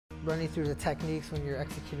running through the techniques when you're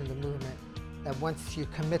executing the movement, that once you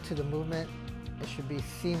commit to the movement, it should be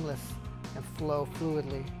seamless and flow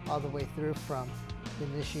fluidly all the way through from the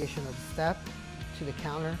initiation of the step to the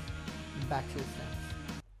counter and back to the stance.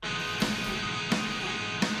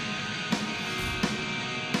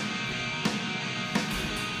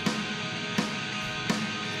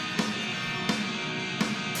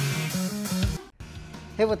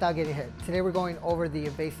 Hit without getting hit. Today we're going over the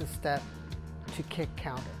evasive step to kick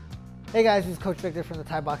counter. Hey guys, this is Coach Victor from the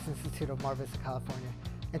Thai Box Institute of Mar Vista, California.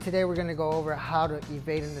 And today we're going to go over how to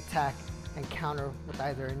evade an attack and counter with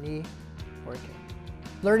either a knee or a kick.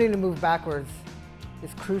 Learning to move backwards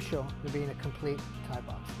is crucial to being a complete Thai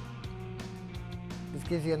boxer. This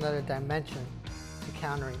gives you another dimension to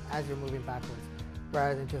countering as you're moving backwards,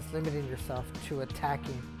 rather than just limiting yourself to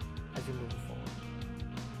attacking as you're moving forward.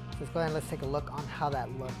 So let's go ahead and let's take a look on how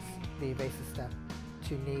that looks, the evasive step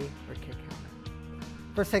to knee or kick counter.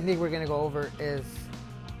 First technique we're going to go over is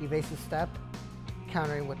evasive step,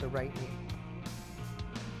 countering with the right knee.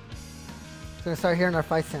 So we're going to start here in our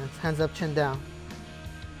fight stance, hands up, chin down.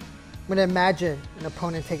 I'm going to imagine an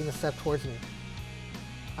opponent taking a step towards me.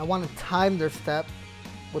 I want to time their step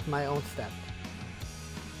with my own step.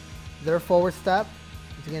 Their forward step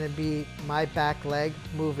is going to be my back leg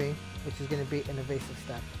moving, which is going to be an evasive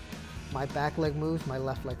step. My back leg moves, my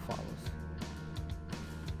left leg follows.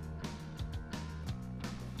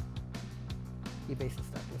 Evasive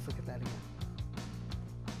step. Let's look at that again.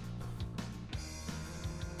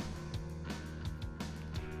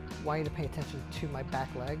 I want you to pay attention to my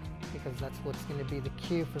back leg because that's what's going to be the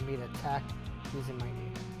cue for me to attack using my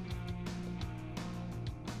knee.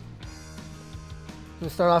 We'll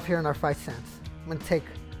start off here in our fight stance. I'm going to take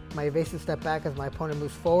my evasive step back as my opponent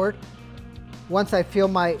moves forward. Once I feel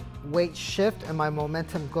my weight shift and my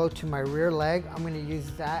momentum go to my rear leg, I'm going to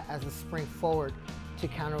use that as a spring forward to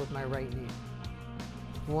counter with my right knee.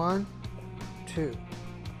 1, 2.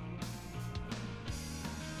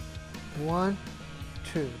 1,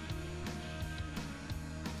 2.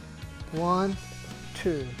 1,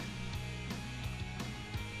 2.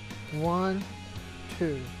 1,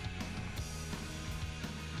 2.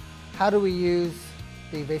 How do we use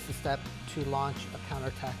the evasive step to launch a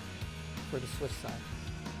counterattack for the switch side?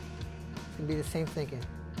 It's going to be the same thinking.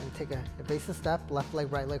 I'm going to take an evasive step, left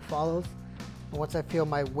leg, right leg follows. And once I feel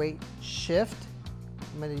my weight shift,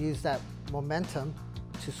 I'm going to use that momentum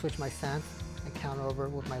to switch my stance and counter over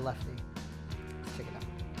with my left knee. Let's check it out.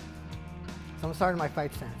 So I'm starting my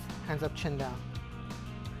fight stance. Hands up, chin down.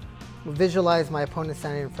 We'll visualize my opponent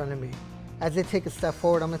standing in front of me. As they take a step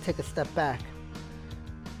forward, I'm going to take a step back.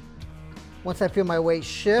 Once I feel my weight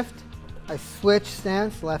shift, I switch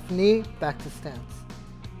stance, left knee, back to stance.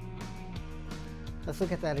 Let's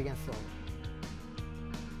look at that again slowly.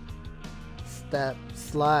 Step,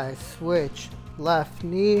 slide, switch, left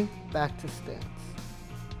knee, back to stance.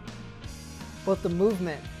 Both the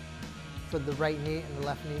movement for the right knee and the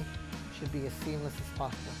left knee should be as seamless as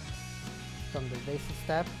possible. From the evasive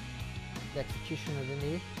step, the execution of the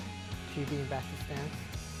knee, to being back to stance,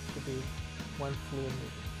 should be one fluid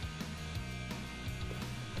movement.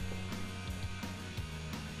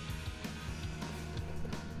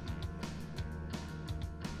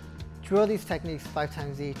 Drill these techniques 5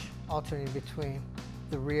 times each, alternating between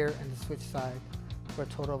the rear and the switch side for a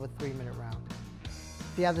total of a 3-minute round.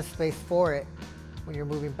 If you have the space for it, when you're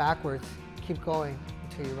moving backwards, keep going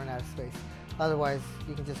until you run out of space. Otherwise,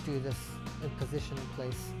 you can just do this in position in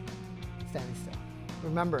place, standing still.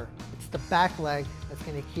 Remember, it's the back leg that's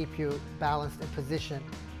going to keep you balanced in position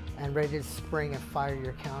and ready to spring and fire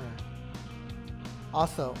your counter.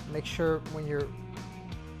 Also, make sure when you're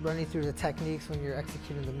running through the techniques when you're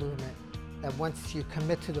executing the movement, that once you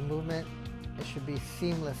commit to the movement, it should be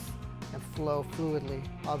seamless and flow fluidly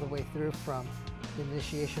all the way through from the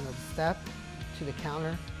initiation of the step to the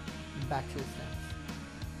counter and back to the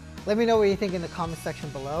stance. Let me know what you think in the comment section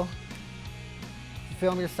below. If you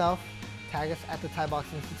film yourself, tag us at the Thai Box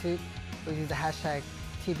Institute, or use the hashtag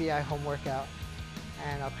TBI home workout,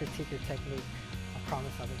 and I'll critique your technique. I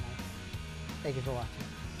promise I'll be nice. Thank you for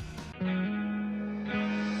watching.